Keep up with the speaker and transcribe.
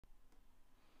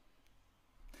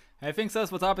Hey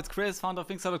Finxters, what's up? It's Chris, founder of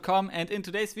Finxter.com, and in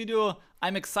today's video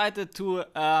I'm excited to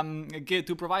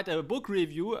provide a book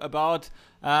review about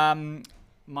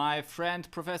my friend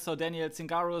Professor Daniel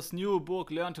Zingaro's new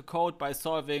book, Learn to Code by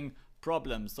Solving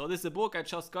Problems. So this is a book I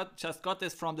just got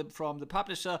this from the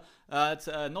publisher. It's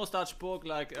a no-starch book,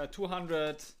 like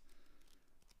 200,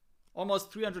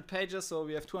 almost 300 pages. So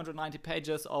we have 290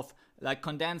 pages of like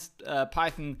condensed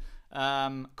Python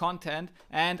content,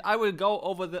 and I will go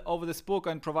over this book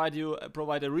and provide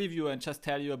a review and just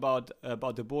tell you about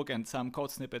the book and some code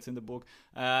snippets in the book.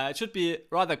 It should be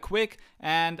rather quick,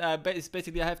 and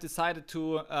basically I have decided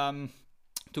to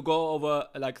go over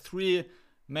like three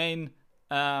main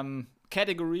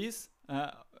categories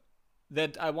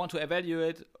that I want to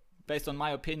evaluate based on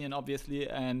my opinion, obviously.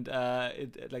 And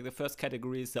like the first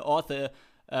category is the author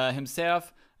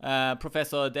himself,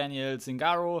 Professor Daniel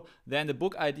Zingaro. Then the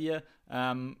book idea.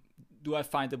 Do I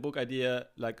find the book idea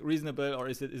like reasonable, or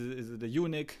is it a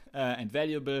unique and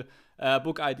valuable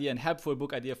book idea and helpful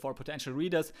book idea for potential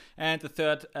readers? And the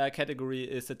third category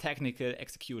is the technical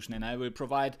execution, and I will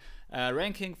provide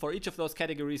ranking for each of those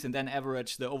categories and then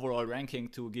average the overall ranking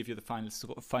to give you the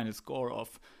final score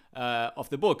of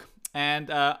the book. And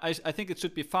I think it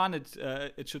should be fun.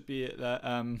 It should be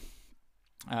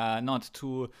not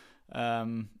too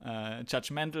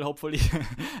judgmental, hopefully.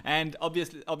 And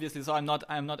obviously, so I'm not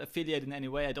affiliated in any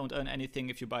way. I don't earn anything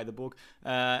if you buy the book.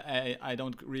 I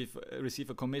don't receive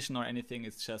a commission or anything.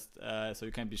 It's just so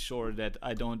you can be sure that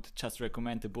I don't just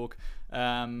recommend the book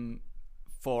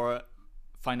for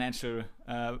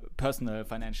personal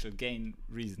financial gain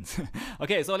reasons.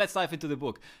 Okay, so let's dive into the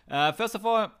book. First of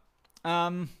all,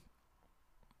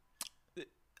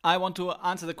 I want to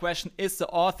answer the question, is the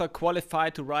author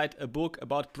qualified to write a book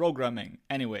about programming?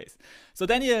 Anyways, so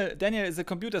Daniel is a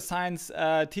computer science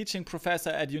teaching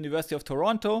professor at University of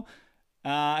Toronto.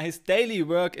 His daily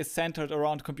work is centered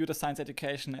around computer science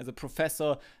education. As a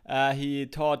professor, he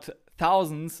taught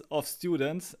thousands of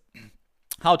students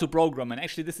how to program, and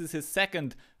actually this is his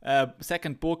second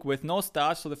book with no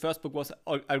starch. So the first book was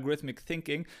Algorithmic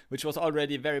Thinking, which was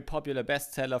already a very popular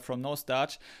bestseller from No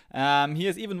Starch. He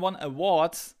has even won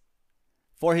awards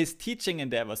for his teaching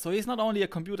endeavors. So he's not only a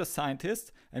computer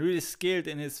scientist and really skilled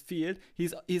in his field,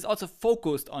 he's also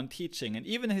focused on teaching, and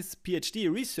even his PhD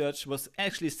research was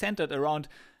actually centered around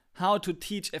how to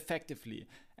teach effectively.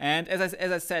 And as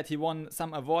I said, he won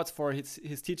some awards for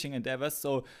his teaching endeavors.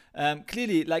 So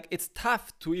clearly, like, it's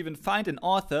tough to even find an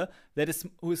author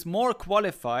who is more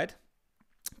qualified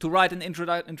to write an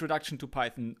introduction to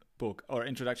Python book or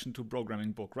introduction to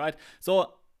programming book, right?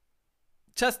 So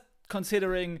just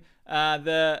considering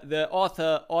the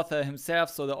author himself.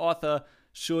 So the author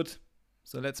should.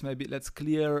 So let's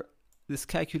clear this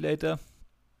calculator.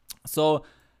 So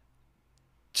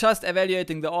just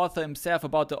evaluating the author himself,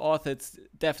 about the author, it's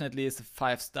definitely is a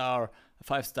 5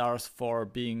 stars for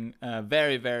being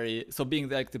being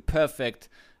like the perfect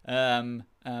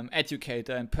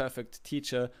educator and perfect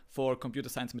teacher for computer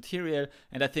science material.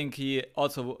 And I think he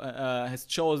also has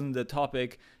chosen the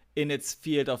topic in its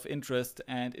field of interest,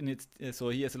 and so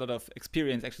he has a lot of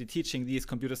experience actually teaching these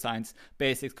computer science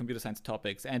basics, computer science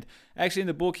topics. And actually in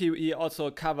the book he also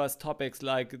covers topics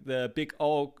like the big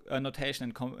O notation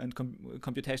and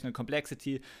computational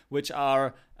complexity, which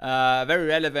are very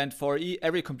relevant for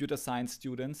every computer science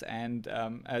student. And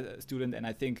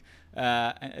I think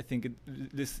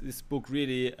this book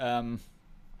really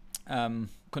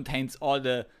contains all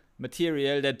the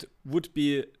material that would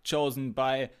be chosen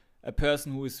by a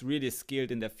person who is really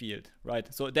skilled in their field,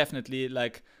 right? So definitely,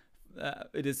 like,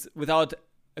 it is without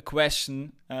a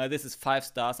question. This is 5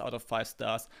 stars out of 5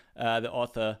 stars. The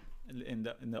author in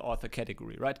the author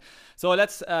category, right? So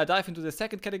let's dive into the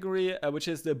second category, which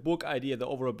is the book idea, the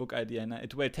overall book idea, and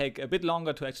it will take a bit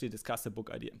longer to actually discuss the book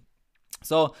idea.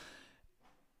 So,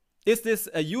 is this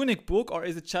a unique book, or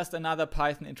is it just another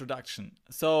Python introduction?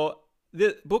 So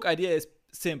the book idea is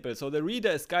simple. So the reader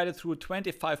is guided through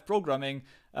 25 programming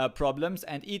problems,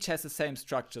 and each has the same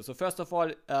structure. So first of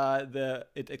all,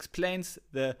 it explains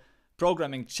the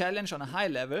programming challenge on a high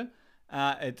level.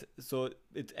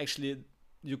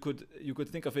 You could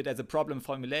think of it as a problem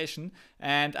formulation.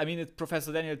 And I mean,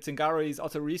 Professor Daniel Zingaro is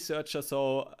also a researcher,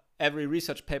 so every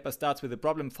research paper starts with a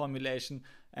problem formulation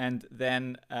and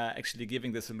then actually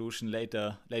giving the solution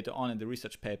later on in the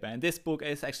research paper. And this book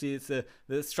is actually,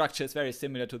 the structure is very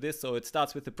similar to this. So it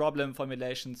starts with the problem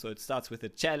formulation. So it starts with a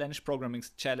challenge, programming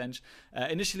challenge.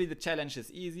 Initially the challenge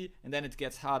is easy, and then it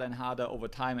gets harder and harder over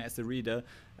time as the reader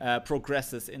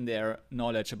progresses in their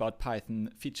knowledge about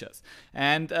Python features.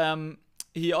 And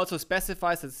he also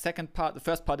specifies the second part. The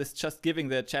first part is just giving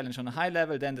the challenge on a high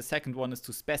level. Then the second one is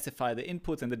to specify the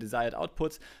inputs and the desired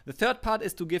outputs. The third part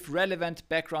is to give relevant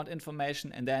background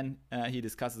information, and then he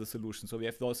discusses the solution. So we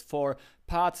have those 4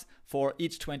 parts for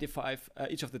each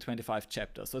of the 25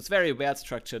 chapters. So it's a very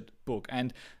well-structured book,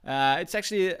 and it's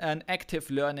actually an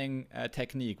active learning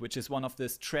technique, which is one of the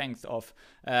strengths of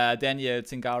Daniel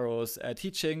Zingaro's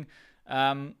teaching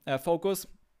focus.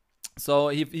 So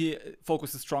he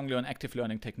focuses strongly on active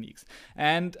learning techniques.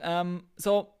 And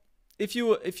so if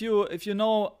you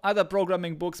know other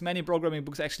programming books, many programming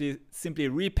books actually simply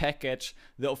repackage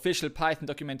the official Python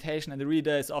documentation, and the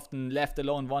reader is often left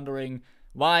alone wondering,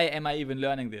 why am I even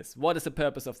learning this? What is the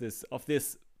purpose of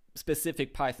this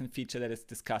specific Python feature that is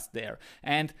discussed there?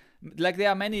 And like there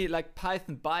are many like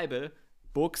Python Bible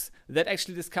books that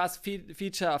actually discuss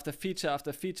feature after feature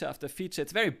after feature after feature.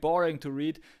 It's very boring to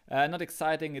read, not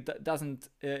exciting. It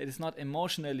is not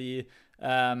emotionally,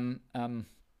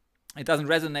 it doesn't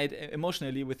resonate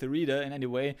emotionally with the reader in any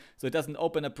way. So it doesn't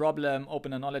open a problem,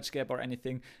 open a knowledge gap or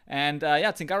anything. And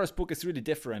yeah, Zingaro's book is really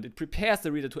different. It prepares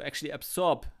the reader to actually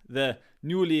absorb the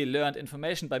newly learned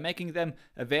information by making them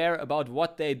aware about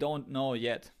what they don't know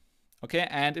yet. Okay,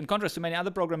 and in contrast to many other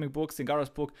programming books, Zingaro's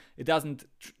book, it doesn't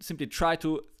simply try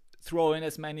to throw in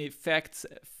as many facts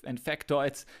and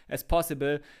factoids as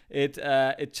possible. It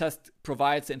just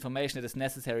provides the information that is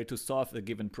necessary to solve the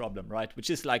given problem, right? Which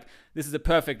is like, this is a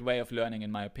perfect way of learning,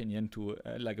 in my opinion, to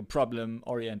like a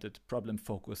problem-oriented,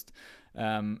 problem-focused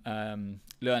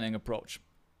learning approach.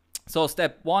 So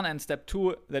step 1 and step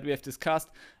 2 that we have discussed,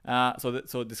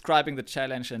 so describing the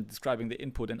challenge and describing the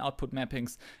input and output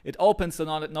mappings, it opens the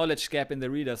knowledge gap in the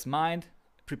reader's mind,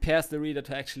 prepares the reader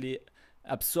to actually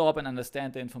absorb and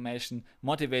understand the information,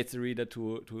 motivates the reader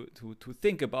to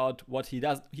think about what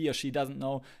he or she doesn't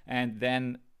know, and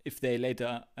then if they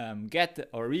later get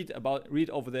or read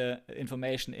over the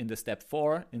information in the step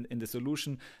 4 in the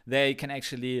solution, they can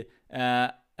actually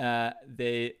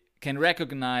they can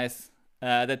recognize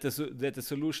that the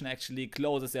solution actually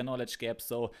closes their knowledge gap.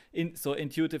 So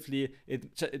intuitively,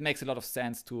 it makes a lot of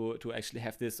sense to actually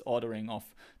have this ordering of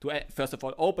first of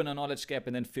all open a knowledge gap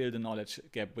and then fill the knowledge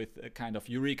gap with a kind of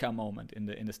eureka moment in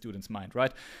the student's mind,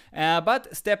 right?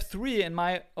 But step 3, in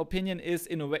my opinion, is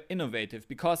innovative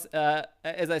because,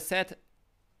 as I said,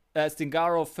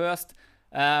 Zingaro first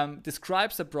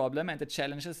describes the problem and the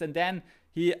challenges, and then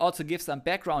he also gives some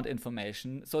background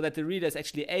information so that the reader is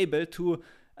actually able to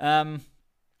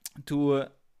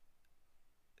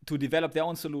develop their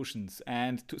own solutions,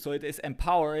 and so it is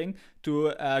empowering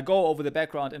to go over the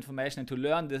background information and to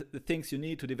learn the things you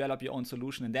need to develop your own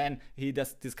solution, and then he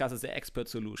discusses the expert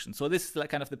solution. So this is like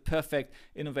kind of the perfect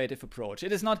innovative approach.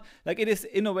 It is not like, it is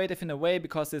innovative in a way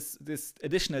because this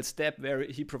additional step where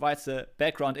he provides the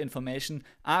background information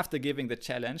after giving the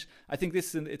challenge, I think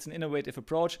it's an innovative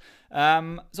approach.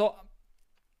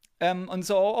 And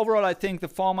so overall, I think the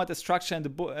format, the structure, and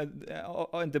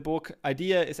the book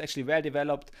idea is actually well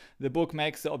developed. The book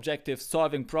makes the objective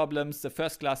solving problems the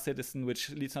first-class citizen,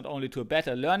 which leads not only to a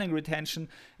better learning retention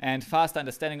and faster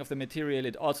understanding of the material,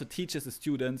 it also teaches the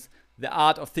students the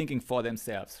art of thinking for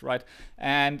themselves, right?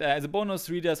 And as a bonus,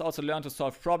 readers also learn to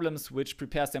solve problems, which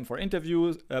prepares them for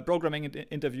interviews, programming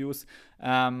interviews,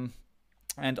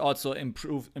 and also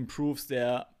improves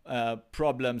their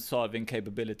problem-solving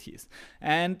capabilities.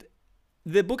 And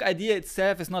the book idea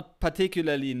itself is not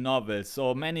particularly novel.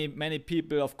 So many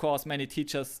people, of course, many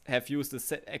teachers have used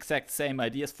the exact same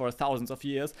ideas for thousands of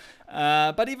years.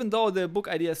 But even though the book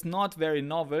idea is not very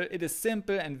novel, it is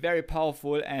simple and very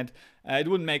powerful, and it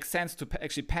wouldn't make sense to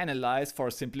actually penalize for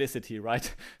simplicity,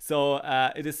 right? So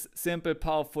it is simple,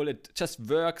 powerful, it just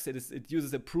works, it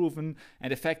uses a proven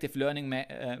and effective learning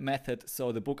method.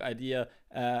 So the book idea,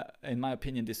 in my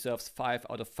opinion, deserves 5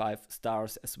 out of 5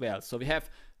 stars as well. So we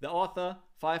have the author,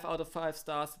 5 out of 5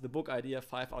 stars, the book idea,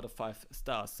 5 out of 5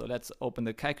 stars. So let's open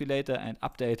the calculator and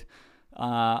update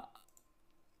our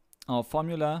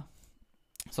formula.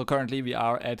 So currently we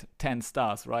are at 10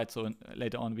 stars, right? So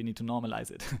later on we need to normalize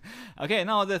it. Okay,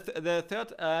 now the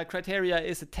third criteria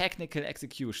is the technical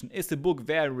execution. Is the book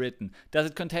well written? Does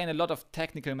it contain a lot of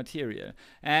technical material?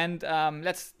 And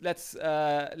let's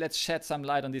shed some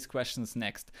light on these questions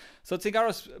next. So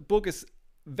Zingaro's book is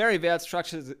very well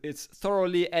structured, it's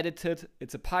thoroughly edited,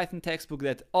 it's a Python textbook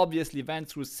that obviously went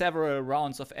through several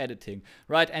rounds of editing,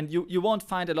 right? And you won't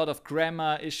find a lot of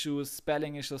grammar issues,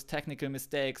 spelling issues, technical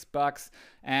mistakes, bugs,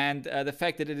 and the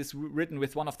fact that it is written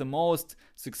with one of the most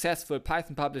successful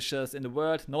Python publishers in the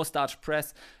world, No Starch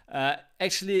Press,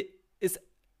 actually is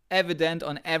evident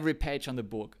on every page on the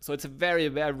book. So it's a very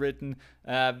well written,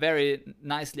 very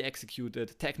nicely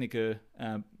executed technical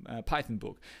Python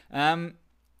book.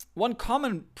 One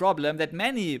common problem that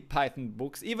many Python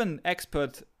books, even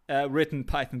expert written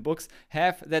Python books,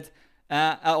 have, that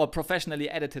or professionally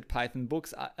edited Python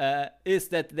books, is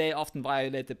that they often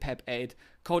violate the PEP 8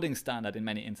 coding standard in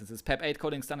many instances. PEP 8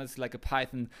 coding standard is like a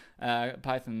Python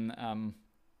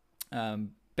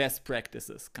best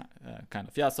practices kind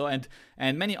of. Yeah, so and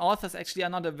many authors actually are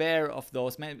not aware of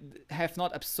those, have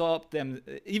not absorbed them.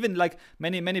 Even like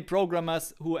many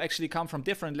programmers who actually come from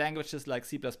different languages like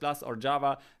C++ or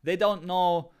Java, they don't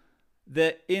know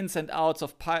the ins and outs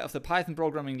of the Python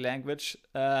programming language.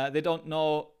 They don't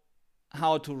know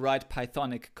how to write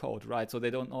Pythonic code, right? So they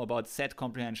don't know about set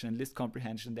comprehension and list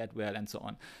comprehension that well, and so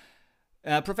on.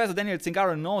 Professor Daniel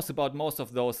Zingaro knows about most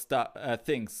of those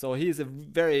things. So he's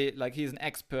he's an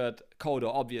expert coder,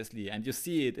 obviously, and you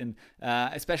see it in,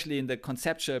 especially in the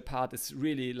conceptual part, is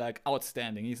really like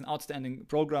outstanding. He's an outstanding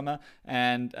programmer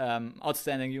and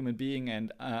outstanding human being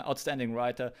and outstanding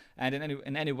writer. And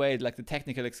in any way, like the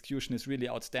technical execution is really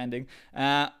outstanding.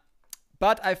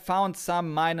 But I found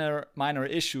some minor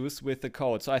issues with the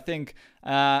code. So I think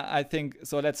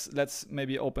so. Let's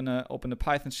maybe open a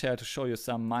Python shell to show you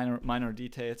some minor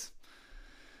details.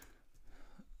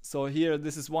 So here,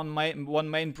 this is one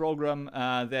main program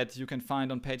that you can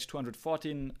find on page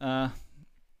 214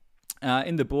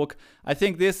 in the book. I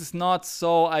think this is not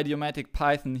so idiomatic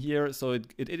Python here. So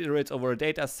it iterates over a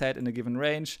data set in a given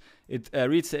range. It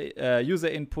reads a user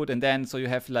input, and then so you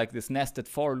have like this nested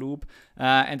for loop.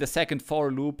 And the second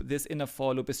for loop, this inner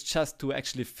for loop, is just to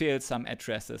actually fill some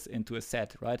addresses into a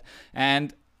set, right?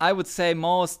 And I would say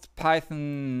most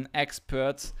Python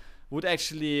experts would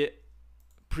actually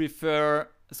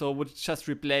would just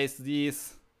replace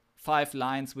these 5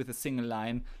 lines with a single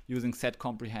line using set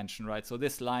comprehension, right? So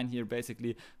this line here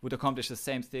basically would accomplish the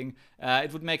same thing.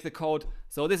 It would make the code.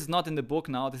 So this is not in the book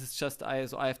now. This is just I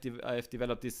have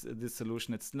developed this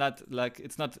solution. It's not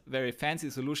very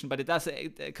fancy solution, but it does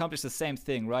accomplish the same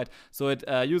thing, right? So it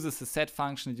uses the set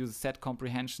function. It uses set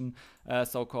comprehension,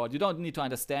 so-called. You don't need to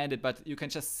understand it, but you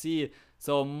can just see.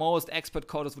 So most expert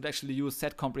coders would actually use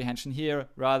set comprehension here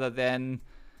rather than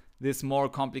this more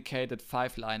complicated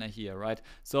 5-liner here, right?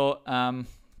 So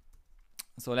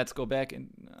so let's go back and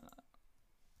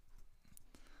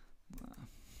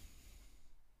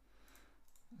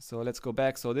so let's go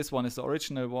back. So this one is the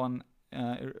original one,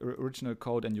 original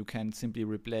code, and you can simply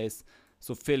replace.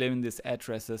 So fill in these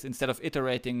addresses. Instead of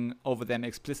iterating over them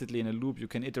explicitly in a loop, you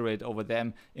can iterate over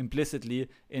them implicitly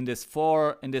in this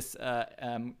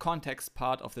context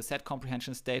part of the set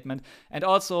comprehension statement. And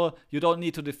also, you don't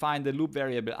need to define the loop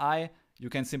variable I. You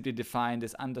can simply define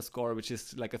this underscore, which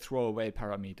is like a throwaway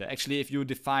parameter. Actually, if you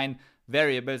define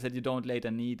variables that you don't later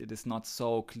need, it is not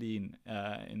so clean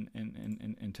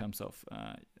in terms of,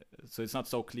 so it's not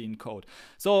so clean code.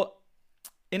 So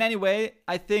in any way,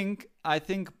 I think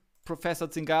Professor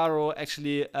Zingaro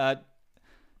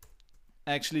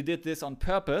actually did this on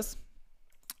purpose.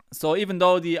 So even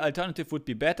though the alternative would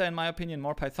be better, in my opinion,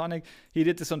 more Pythonic, he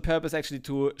did this on purpose actually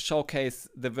to showcase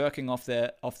the working of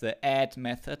the add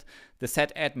method. The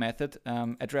set add method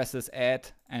addresses add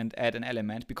and add an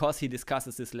element, because he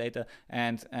discusses this later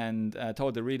and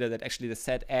told the reader that actually the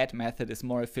set add method is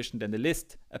more efficient than the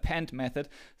list append method,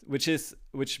 which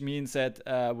means that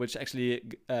which actually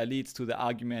leads to the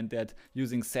argument that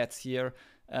using sets here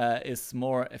is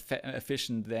more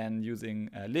efficient than using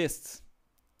lists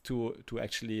to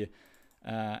actually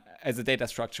as a data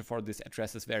structure for this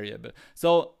addresses variable.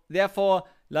 So therefore,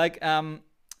 like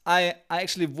I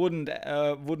actually wouldn't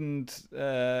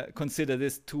consider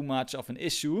this too much of an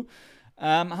issue.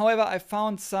 However, I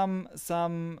found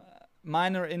some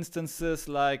minor instances,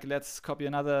 like let's copy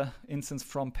another instance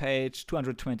from page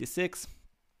 226.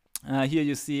 Here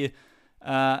you see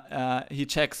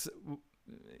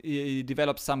he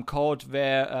develops some code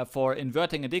where for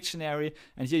inverting a dictionary,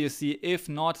 and here you see if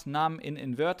not num in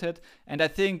inverted. And I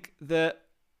think the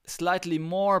slightly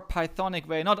more Pythonic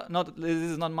way,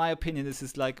 this is not my opinion, this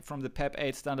is like from the PEP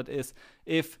 8 standard, is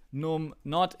if num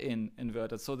not in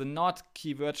inverted. So the not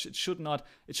keyword it should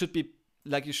be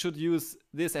like you should use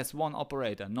this as one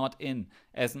operator, not in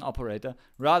as an operator,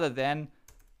 rather than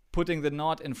putting the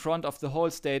not in front of the whole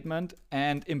statement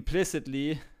and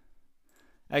implicitly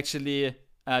actually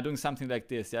doing something like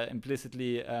this, yeah,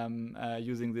 implicitly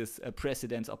using this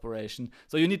precedence operation.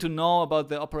 So you need to know about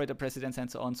the operator precedence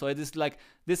and so on. So it is like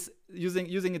this,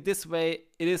 using it this way,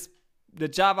 it is the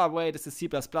Java way, this is the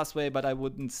C++ way, but I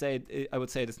wouldn't say I would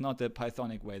say it's not the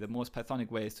Pythonic way. The most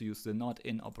Pythonic way is to use the not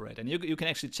in operator, and you can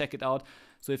actually check it out.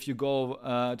 So if you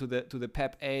go to the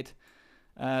PEP 8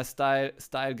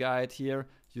 style guide here,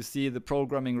 you see the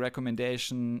programming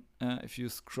recommendation. If you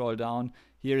scroll down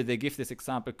here, they give this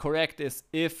example. Correct is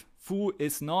if foo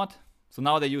is not. So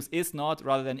now they use is not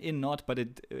rather than in not, but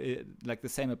it like the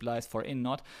same applies for in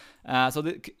not. So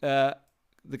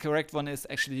the correct one is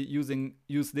actually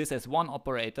use this as one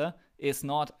operator, is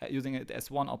not using it as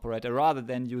one operator rather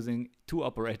than using two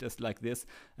operators like this.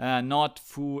 Not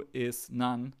foo is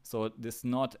none. So this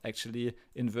not actually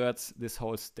inverts this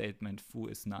whole statement, foo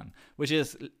is none, which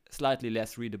is slightly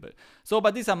less readable. So,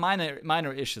 but these are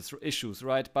minor issues,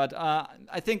 right? But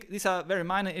I think these are very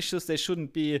minor issues. They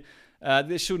shouldn't be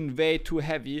they shouldn't weigh too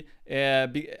heavy.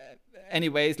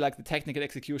 Anyways, like the technical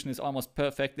execution is almost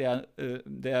perfect. There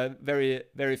are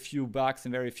very few bugs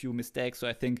and very few mistakes. So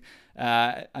I think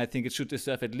it should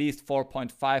deserve at least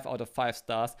 4.5 out of 5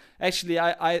 stars. Actually,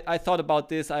 I thought about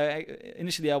this.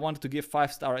 Initially I wanted to give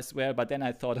 5 stars as well, but then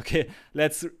I thought, okay,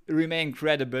 let's remain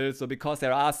credible. So because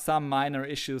there are some minor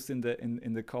issues in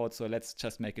the code, so let's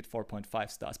just make it 4.5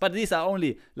 stars. But these are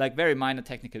only like very minor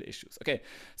technical issues. Okay,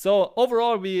 so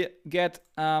overall we get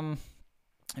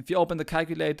if you open the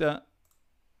calculator,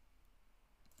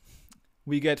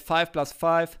 we get 5 plus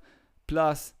 5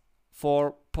 plus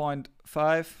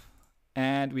 4.5,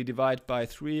 and we divide by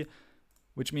 3,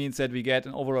 which means that we get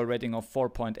an overall rating of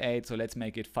 4.8. So let's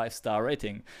make it 5-star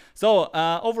rating. So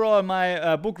overall,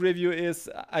 my book review is,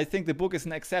 I think the book is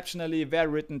an exceptionally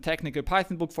well-written technical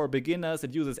Python book for beginners.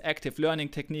 It uses active learning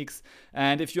techniques.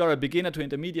 And if you are a beginner to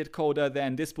intermediate coder,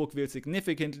 then this book will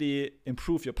significantly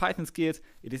improve your Python skills.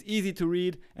 It is easy to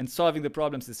read, and solving the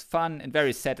problems is fun and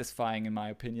very satisfying, in my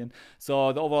opinion.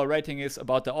 So the overall rating is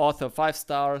about the author 5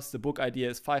 stars, the book idea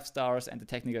is 5 stars, and the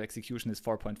technical execution is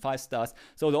 4.5 stars.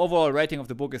 So the overall rating of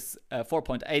the book is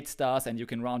 4.8 stars, and you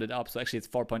can round it up. So actually it's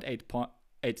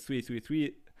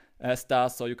 4.8333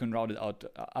 stars, so you can round it out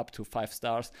up to 5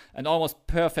 stars. An almost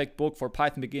perfect book for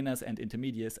Python beginners and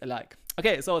intermediates alike.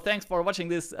 Okay, so thanks for watching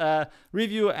this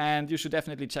review, and you should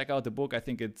definitely check out the book. I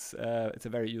think it's a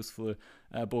very useful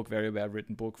book, very well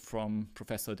written book from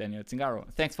Professor Daniel Zingaro.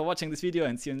 Thanks for watching this video,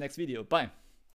 and see you in the next video. Bye.